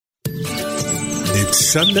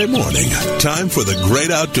It's Sunday morning. Time for the great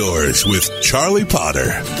outdoors with Charlie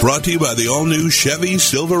Potter. Brought to you by the all-new Chevy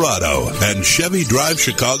Silverado and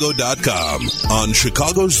ChevyDriveChicago.com on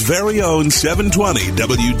Chicago's very own 720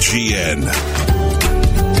 WGN.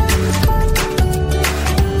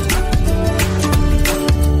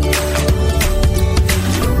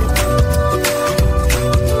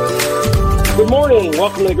 Good morning.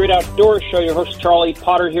 Welcome to the Great Outdoors Show. Your host, Charlie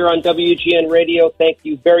Potter, here on WGN Radio. Thank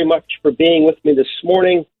you very much for being with me this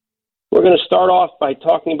morning. We're going to start off by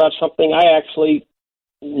talking about something I actually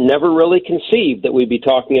never really conceived that we'd be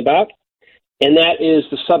talking about, and that is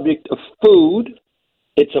the subject of food,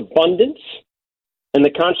 its abundance, and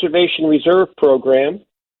the Conservation Reserve Program,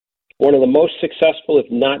 one of the most successful, if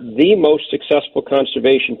not the most successful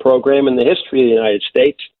conservation program in the history of the United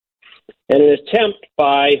States, and an attempt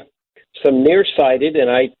by some nearsighted,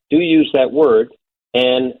 and I do use that word,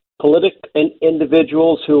 and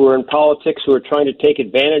individuals who are in politics who are trying to take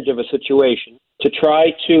advantage of a situation to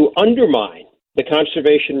try to undermine the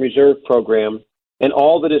Conservation Reserve Program and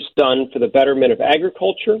all that is done for the betterment of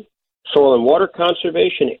agriculture, soil and water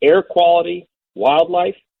conservation, air quality,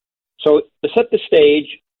 wildlife. So to set the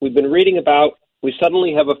stage, we've been reading about we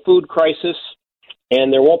suddenly have a food crisis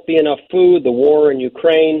and there won't be enough food, the war in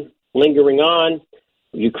Ukraine lingering on.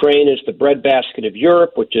 Ukraine is the breadbasket of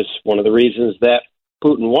Europe, which is one of the reasons that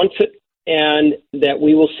Putin wants it, and that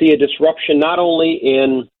we will see a disruption not only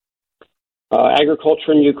in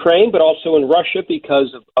agriculture in Ukraine, but also in Russia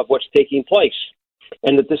because of what's taking place,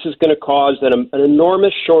 and that this is going to cause an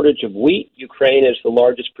enormous shortage of wheat. Ukraine is the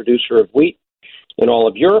largest producer of wheat in all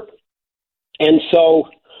of Europe. And so,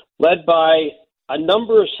 led by a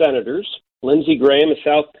number of senators, Lindsey Graham of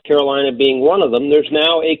South Carolina being one of them, there's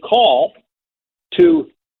now a call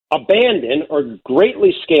to abandon or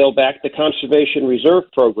greatly scale back the Conservation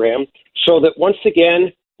Reserve Program so that once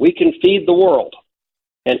again we can feed the world.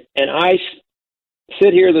 And I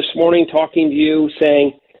sit here this morning talking to you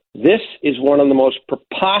saying this is one of the most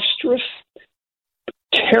preposterous,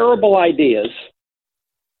 terrible ideas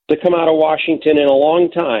to come out of Washington in a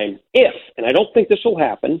long time if, and I don't think this will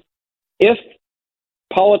happen, if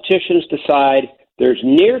politicians decide there's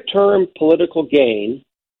near-term political gain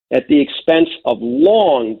at the expense of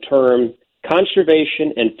long-term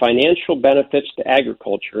conservation and financial benefits to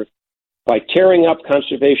agriculture by tearing up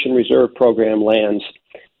Conservation Reserve Program lands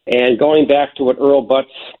and going back to what Earl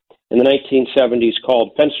Butz in the 1970s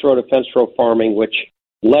called fence row to fence row farming, which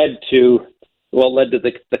led to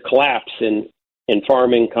the collapse in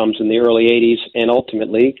farm incomes in the early 80s and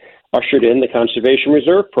ultimately ushered in the Conservation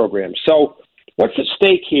Reserve Program. So what's at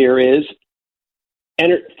stake here is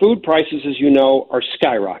food prices, as you know, are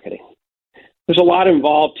skyrocketing. There's a lot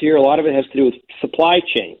involved here. A lot of it has to do with supply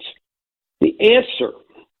chains. The answer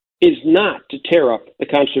is not to tear up the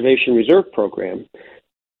Conservation Reserve Program.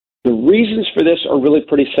 The reasons for this are really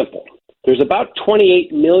pretty simple. There's about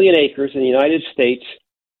 28 million acres in the United States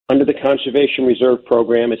under the Conservation Reserve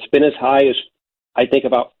Program. It's been as high as, I think,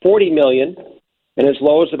 about 40 million and as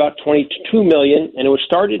low as about 22 million, and it was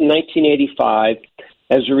started in 1985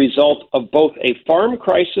 as a result of both a farm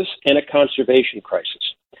crisis and a conservation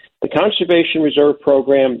crisis. The Conservation Reserve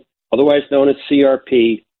Program, otherwise known as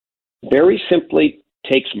CRP, very simply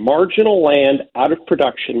takes marginal land out of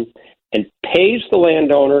production and pays the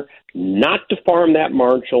landowner not to farm that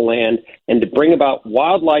marginal land and to bring about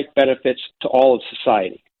wildlife benefits to all of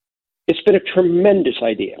society. It's been a tremendous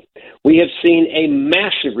idea. We have seen a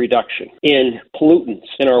massive reduction in pollutants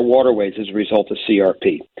in our waterways as a result of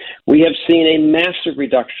CRP. We have seen a massive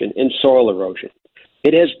reduction in soil erosion.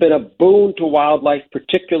 It has been a boon to wildlife,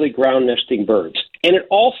 particularly ground nesting birds. And it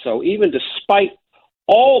also, even despite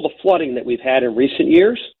all the flooding that we've had in recent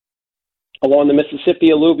years along the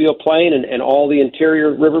Mississippi alluvial plain and all the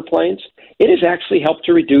interior river plains, it has actually helped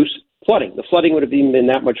to reduce flooding. The flooding would have even been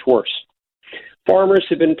that much worse. Farmers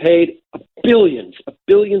have been paid billions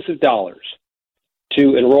of dollars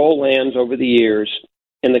to enroll lands over the years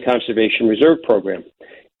in the Conservation Reserve Program.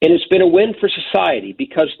 And it's been a win for society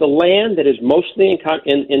because the land that is mostly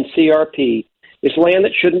in CRP is land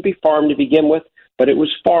that shouldn't be farmed to begin with, but it was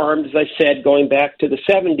farmed, as I said, going back to the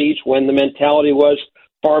 70s when the mentality was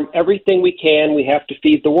farm everything we can, we have to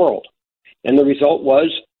feed the world. And the result was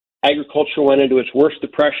agriculture went into its worst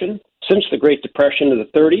depression since the Great Depression of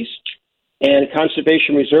the 30s. And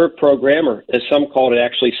Conservation Reserve Program, or as some called it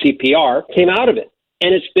actually CPR, came out of it.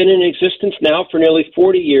 And it's been in existence now for nearly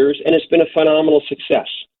 40 years, and it's been a phenomenal success.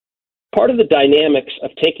 Part of the dynamics of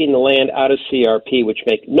taking the land out of CRP, which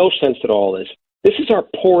make no sense at all, is this is our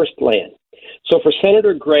poorest land. So for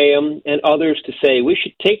Senator Graham and others to say we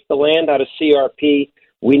should take the land out of CRP,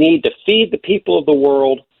 we need to feed the people of the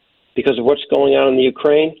world, because of what's going on in the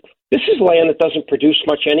Ukraine. This is land that doesn't produce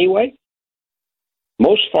much anyway.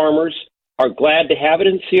 Most farmers are glad to have it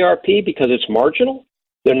in CRP because it's marginal.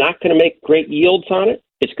 They're not going to make great yields on it.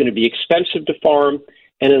 It's going to be expensive to farm,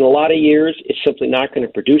 and in a lot of years, it's simply not going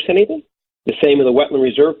to produce anything. The same with the Wetland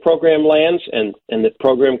Reserve Program lands and the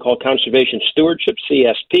program called Conservation Stewardship,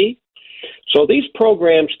 CSP. So these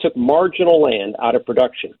programs took marginal land out of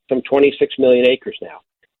production, some 26 million acres now.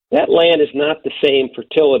 That land is not the same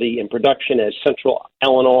fertility and production as central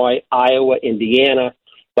Illinois, Iowa, Indiana,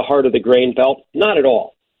 the heart of the grain belt. Not at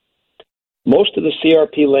all. Most of the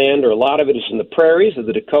CRP land, or a lot of it, is in the prairies of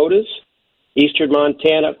the Dakotas, eastern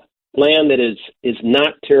Montana, land that is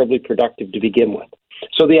not terribly productive to begin with.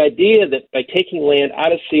 So the idea that by taking land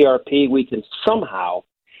out of CRP, we can somehow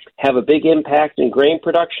have a big impact in grain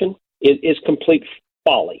production is complete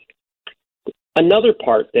folly. Another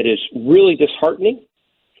part that is really disheartening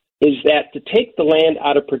is that to take the land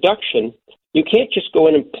out of production, you can't just go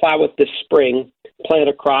in and plow it this spring, plant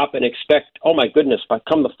a crop, and expect, oh my goodness, by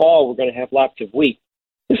come the fall, we're going to have lots of wheat.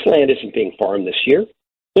 This land isn't being farmed this year.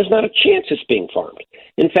 There's not a chance it's being farmed.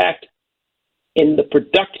 In fact, in the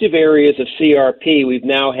productive areas of CRP, we've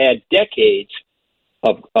now had decades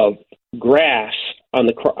of grass on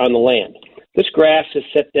the land. This grass has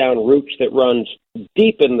set down roots that runs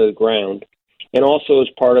deep in the ground and also is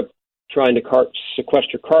part of trying to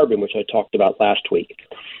sequester carbon, which I talked about last week.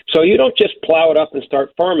 So you don't just plow it up and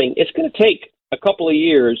start farming. It's going to take a couple of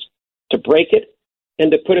years to break it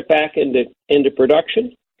and to put it back into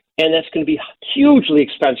production, and that's going to be hugely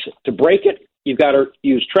expensive. To break it, you've got to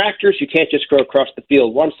use tractors. You can't just go across the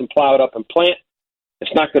field once and plow it up and plant.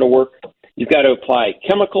 It's not going to work. You've got to apply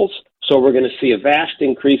chemicals. So we're going to see a vast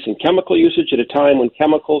increase in chemical usage at a time when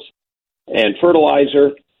chemicals and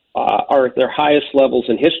fertilizer are at their highest levels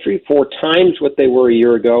in history, 4 times what they were a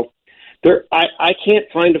year ago. I can't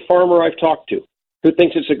find a farmer I've talked to who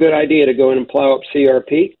thinks it's a good idea to go in and plow up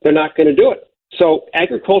CRP. They're not going to do it. So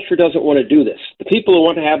agriculture doesn't want to do this. The people who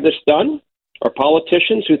want to have this done are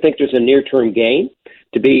politicians who think there's a near-term gain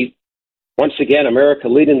to be, once again, America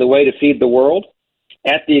leading the way to feed the world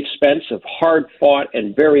at the expense of hard-fought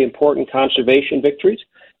and very important conservation victories.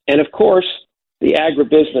 And, of course, the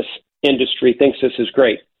agribusiness industry thinks this is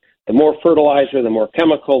great. The more fertilizer, the more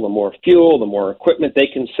chemical, the more fuel, the more equipment they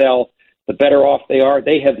can sell, the better off they are.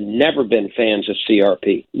 They have never been fans of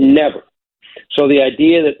CRP, never. So the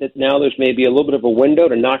idea that now there's maybe a little bit of a window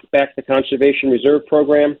to knock back the Conservation Reserve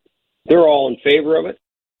Program, they're all in favor of it.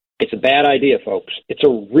 It's a bad idea, folks. It's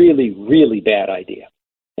a really, really bad idea.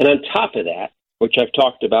 And on top of that, which I've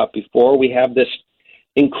talked about before, we have this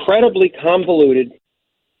incredibly convoluted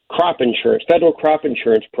federal crop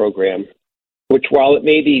insurance program, which, while it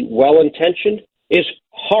may be well-intentioned, is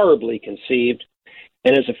horribly conceived.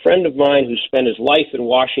 And as a friend of mine who spent his life in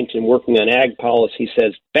Washington working on ag policy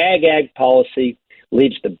says, bad ag policy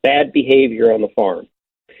leads to bad behavior on the farm.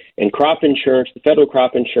 And crop insurance, the federal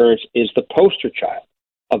crop insurance, is the poster child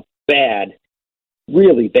of bad,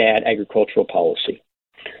 really bad agricultural policy.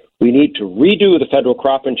 We need to redo the federal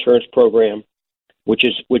crop insurance program, which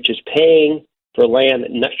is paying for land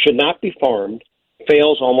that should not be farmed,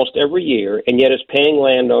 fails almost every year, and yet is paying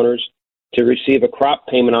landowners to receive a crop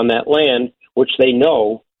payment on that land, which they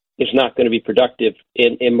know is not going to be productive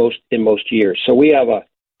in most years. So we have a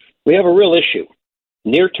real issue,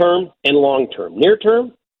 near term and long term. Near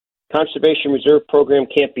term, Conservation Reserve Program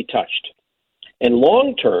can't be touched. And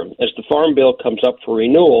long term, as the Farm Bill comes up for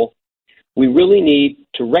renewal, we really need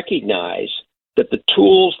to recognize that the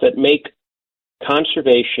tools that make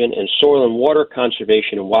conservation and soil and water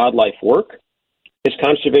conservation and wildlife work, this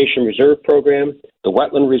Conservation Reserve Program, the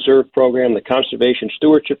Wetland Reserve Program, the Conservation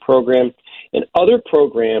Stewardship Program, and other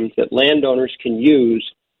programs that landowners can use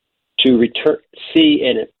to see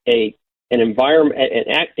an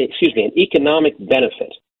economic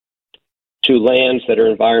benefit to lands that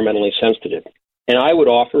are environmentally sensitive. And I would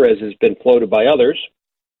offer, as has been floated by others,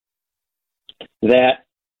 that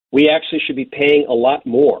we actually should be paying a lot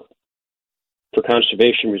more for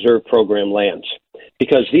Conservation Reserve Program lands,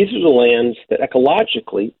 because these are the lands that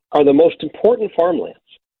ecologically are the most important farmlands.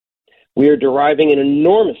 We are deriving an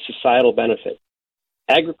enormous societal benefit.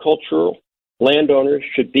 Agricultural landowners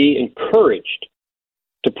should be encouraged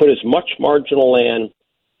to put as much marginal land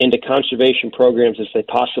into conservation programs as they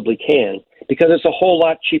possibly can, because it's a whole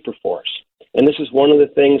lot cheaper for us. And this is one of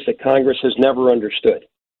the things that Congress has never understood.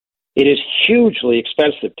 It is hugely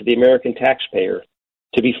expensive to the American taxpayer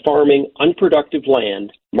to be farming unproductive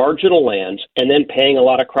land, marginal lands, and then paying a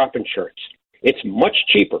lot of crop insurance. It's much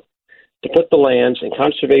cheaper to put the lands in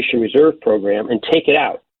Conservation Reserve Program and take it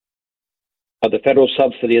out of the federal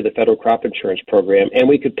subsidy of the federal crop insurance program, and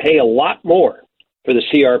we could pay a lot more for the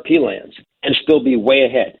CRP lands and still be way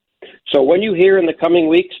ahead. So when you hear in the coming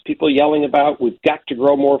weeks people yelling about we've got to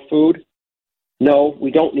grow more food, no,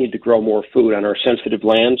 we don't need to grow more food on our sensitive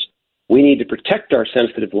lands. We need to protect our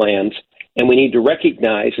sensitive lands, and we need to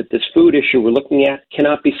recognize that this food issue we're looking at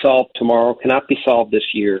cannot be solved tomorrow, cannot be solved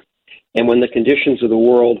this year. And when the conditions of the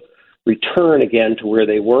world return again to where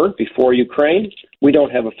they were before Ukraine, we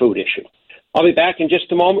don't have a food issue. I'll be back in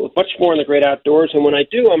just a moment with much more in the great outdoors. And when I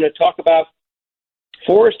do, I'm going to talk about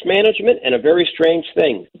forest management and a very strange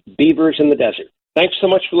thing, beavers in the desert. Thanks so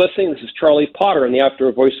much for listening. This is Charlie Potter on the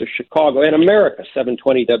Outdoor Voice of Chicago and America,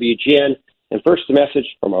 720 WGN. And first, a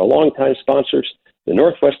message from our longtime sponsors, the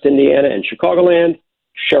Northwest Indiana and Chicagoland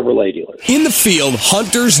Chevrolet dealers. In the field,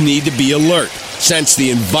 hunters need to be alert, sense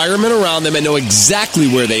the environment around them, and know exactly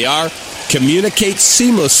where they are, communicate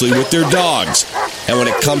seamlessly with their dogs. And when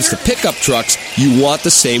it comes to pickup trucks, you want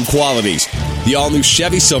the same qualities. The all-new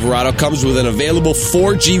Chevy Silverado comes with an available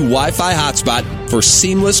 4G Wi-Fi hotspot for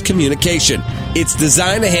seamless communication. It's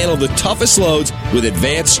designed to handle the toughest loads with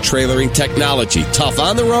advanced trailering technology, tough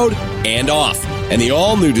on the road and off. And the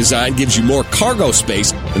all-new design gives you more cargo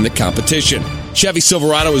space than the competition. Chevy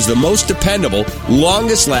Silverado is the most dependable,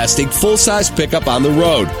 longest-lasting, full-size pickup on the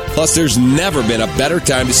road. Plus, there's never been a better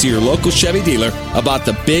time to see your local Chevy dealer about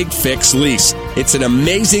the Big Fix lease. It's an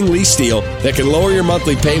amazing lease deal that can lower your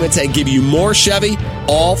monthly payments and give you more Chevy,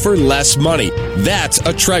 all for less money. That's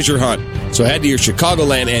a treasure hunt. So head to your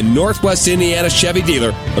Chicagoland and Northwest Indiana Chevy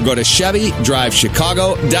dealer or go to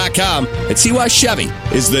ChevyDriveChicago.com and see why Chevy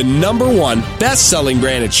is the #1 best-selling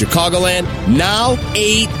brand in Chicagoland, now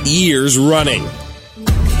 8 years running.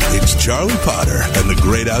 It's Charlie Potter and the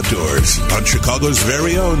Great Outdoors on Chicago's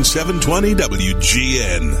very own 720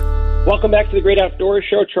 WGN. Welcome back to the Great Outdoors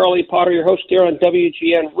Show. Charlie Potter, your host here on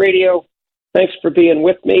WGN Radio. Thanks for being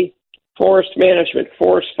with me. Forest management,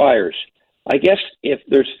 forest fires. I guess if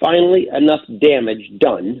there's finally enough damage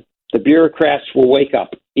done, the bureaucrats will wake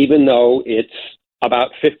up, even though it's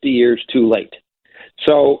about 50 years too late.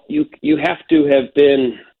 So you have to have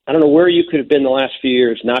been, I don't know where you could have been the last few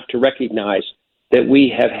years not to recognize that we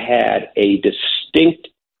have had a distinct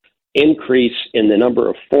increase in the number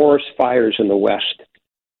of forest fires in the West.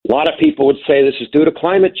 A lot of people would say this is due to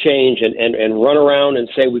climate change and run around and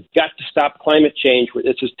say we've got to stop climate change.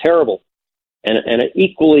 This is terrible. And an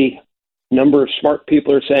equally number of smart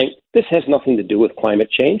people are saying this has nothing to do with climate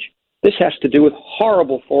change. This has to do with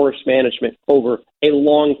horrible forest management over a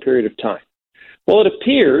long period of time. Well, it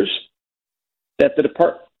appears that the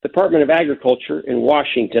Department of Agriculture in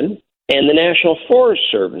Washington and the National Forest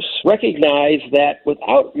Service recognize that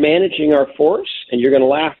without managing our forests, and you're going to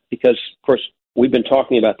laugh because, of course, we've been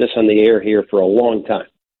talking about this on the air here for a long time.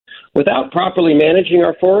 Without properly managing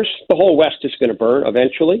our forests, the whole West is going to burn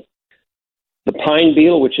eventually. The pine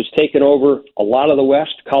beetle, which has taken over a lot of the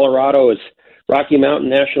West, Colorado, is Rocky Mountain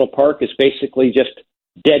National Park, is basically just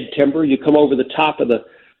dead timber. You come over the top of the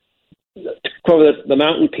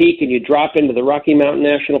mountain peak and you drop into the Rocky Mountain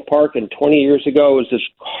National Park, and 20 years ago it was this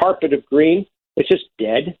carpet of green. It's just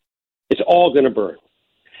dead. It's all going to burn.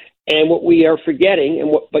 And what we are forgetting,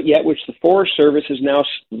 but yet which the Forest Service is now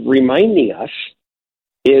reminding us,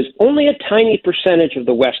 is only a tiny percentage of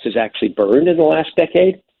the West is actually burned in the last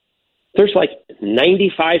decade. There's like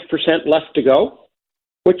 95% left to go,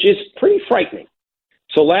 which is pretty frightening.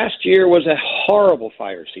 So last year was a horrible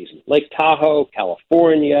fire season. Lake Tahoe,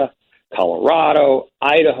 California, Colorado,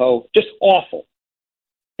 Idaho, just awful.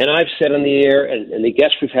 And I've said on the air, and the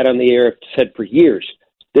guests we've had on the air have said for years,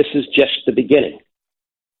 this is just the beginning.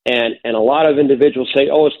 And a lot of individuals say,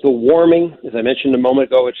 oh, it's the warming. As I mentioned a moment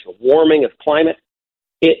ago, it's the warming of climate.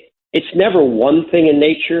 It's never one thing in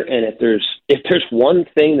nature, and if there's one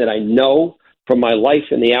thing that I know from my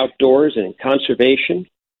life in the outdoors and in conservation,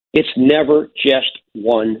 it's never just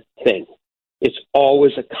one thing. It's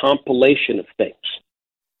always a compilation of things.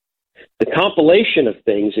 The compilation of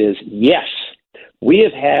things is, yes, we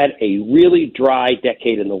have had a really dry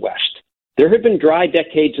decade in the West. There have been dry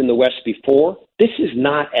decades in the West before. This is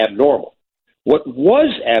not abnormal. What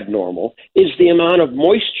was abnormal is the amount of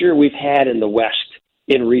moisture we've had in the West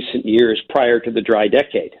in recent years prior to the dry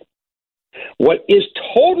decade. What is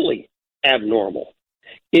totally abnormal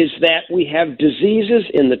is that we have diseases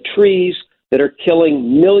in the trees that are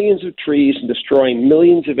killing millions of trees and destroying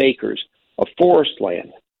millions of acres of forest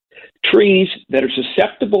land. Trees that are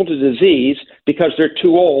susceptible to disease because they're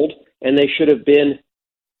too old and they should have been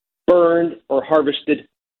burned or harvested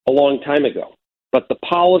a long time ago. But the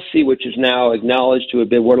policy, which is now acknowledged to have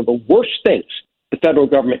been one of the worst things the federal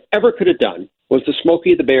government ever could have done was the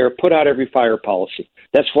Smokey the Bear put out every fire policy.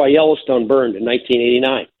 That's why Yellowstone burned in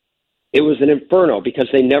 1989. It was an inferno because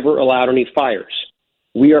they never allowed any fires.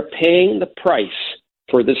 We are paying the price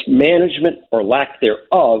for this management or lack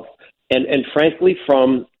thereof, and frankly,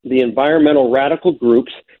 from the environmental radical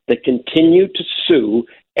groups that continue to sue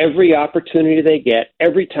every opportunity they get,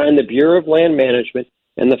 every time the Bureau of Land Management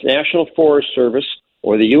and the National Forest Service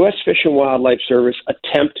or the U.S. Fish and Wildlife Service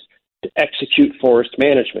attempt to execute forest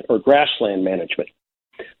management or grassland management.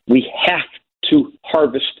 We have to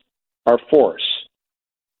harvest our forests.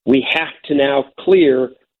 We have to now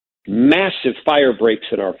clear massive fire breaks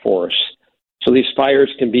in our forests so these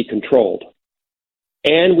fires can be controlled.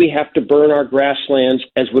 And we have to burn our grasslands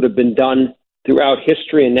as would have been done throughout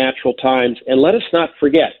history and natural times. And let us not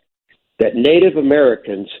forget that Native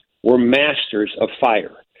Americans were masters of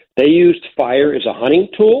fire. They used fire as a hunting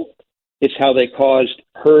tool. It's how they caused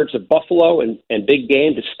herds of buffalo and big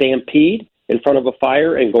game to stampede in front of a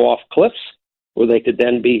fire and go off cliffs where they could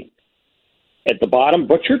then be at the bottom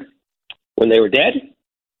butchered when they were dead.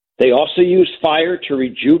 They also used fire to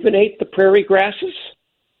rejuvenate the prairie grasses.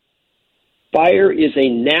 Fire is a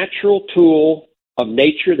natural tool of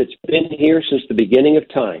nature that's been here since the beginning of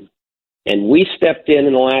time. And we stepped in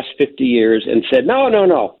the last 50 years and said,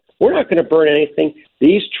 no, we're not going to burn anything.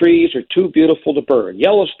 These trees are too beautiful to burn.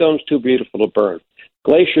 Yellowstone's too beautiful to burn.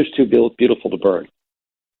 Glacier's too beautiful to burn.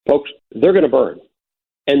 Folks, they're going to burn.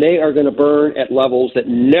 And they are going to burn at levels that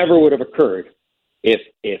never would have occurred if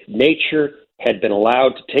nature had been allowed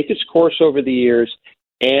to take its course over the years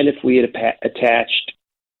and if we had attached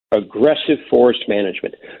aggressive forest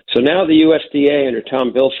management. So now the USDA under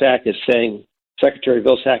Tom Vilsack is saying, Secretary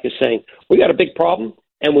Vilsack is saying, we got a big problem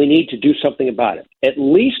and we need to do something about it. At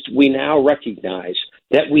least we now recognize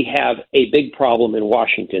that we have a big problem in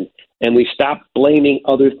Washington and we stop blaming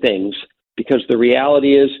other things, because the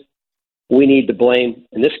reality is we need to blame,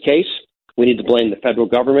 in this case, we need to blame the federal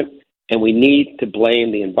government, and we need to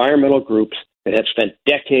blame the environmental groups that have spent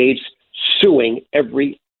decades suing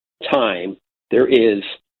every time there is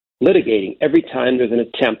litigating, every time there's an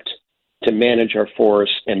attempt to manage our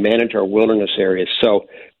forests and manage our wilderness areas. So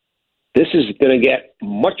this is going to get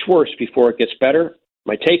much worse before it gets better.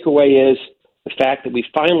 My takeaway is the fact that we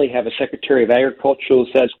finally have a Secretary of Agriculture who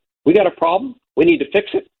says, we got a problem, we need to fix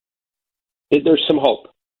it. There's some hope.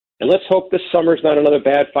 And let's hope this summer is not another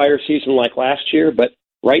bad fire season like last year, but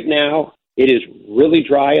right now it is really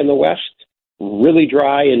dry in the West, really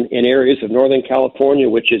dry in areas of Northern California,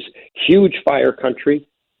 which is huge fire country.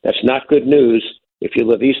 That's not good news if you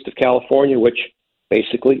live east of California, which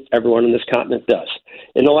basically everyone in this continent does.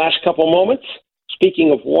 In the last couple moments,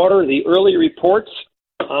 speaking of water, the early reports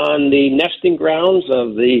on the nesting grounds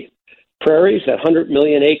of the prairies, that 100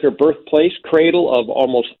 million acre birthplace, cradle of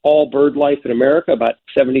almost all bird life in America, about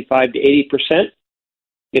 75 to 80%,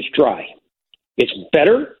 it's dry. It's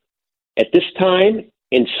better at this time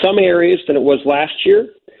in some areas than it was last year,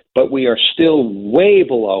 but we are still way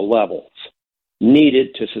below levels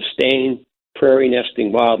needed to sustain prairie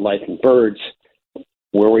nesting wildlife and birds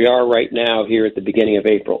where we are right now here at the beginning of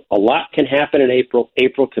April. A lot can happen in April.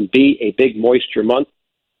 April can be a big moisture month.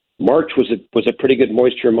 March was a pretty good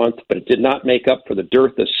moisture month, but it did not make up for the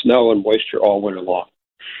dearth of snow and moisture all winter long.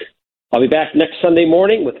 I'll be back next Sunday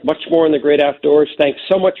morning with much more in the great outdoors. Thanks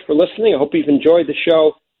so much for listening. I hope you've enjoyed the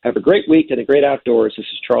show. Have a great week in the great outdoors. This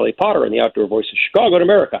is Charlie Potter in the Outdoor Voice of Chicago and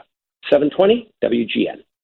America, 720 WGN.